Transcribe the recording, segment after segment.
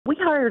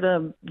hired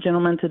a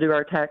gentleman to do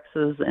our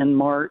taxes in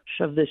March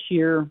of this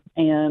year,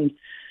 and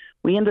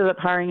we ended up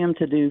hiring him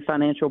to do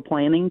financial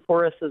planning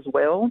for us as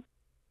well.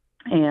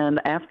 And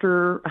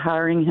after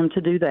hiring him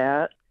to do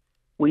that,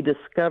 we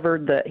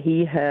discovered that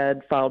he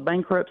had filed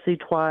bankruptcy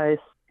twice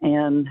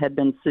and had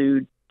been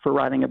sued for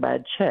writing a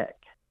bad check.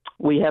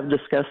 We have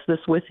discussed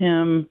this with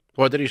him.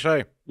 What did he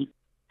say?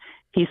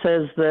 He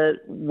says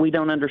that we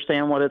don't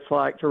understand what it's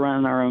like to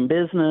run our own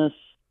business.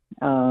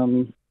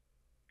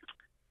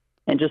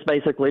 And just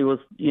basically was,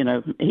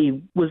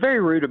 he was very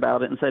rude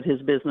about it and said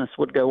his business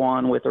would go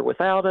on with or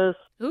without us.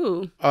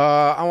 Ooh.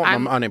 I want my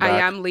money back.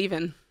 I am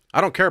leaving. I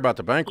don't care about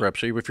the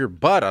bankruptcy. If you're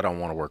butt, I don't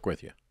want to work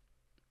with you.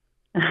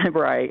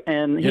 Right.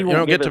 And you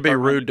don't get to be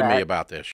rude to me about this.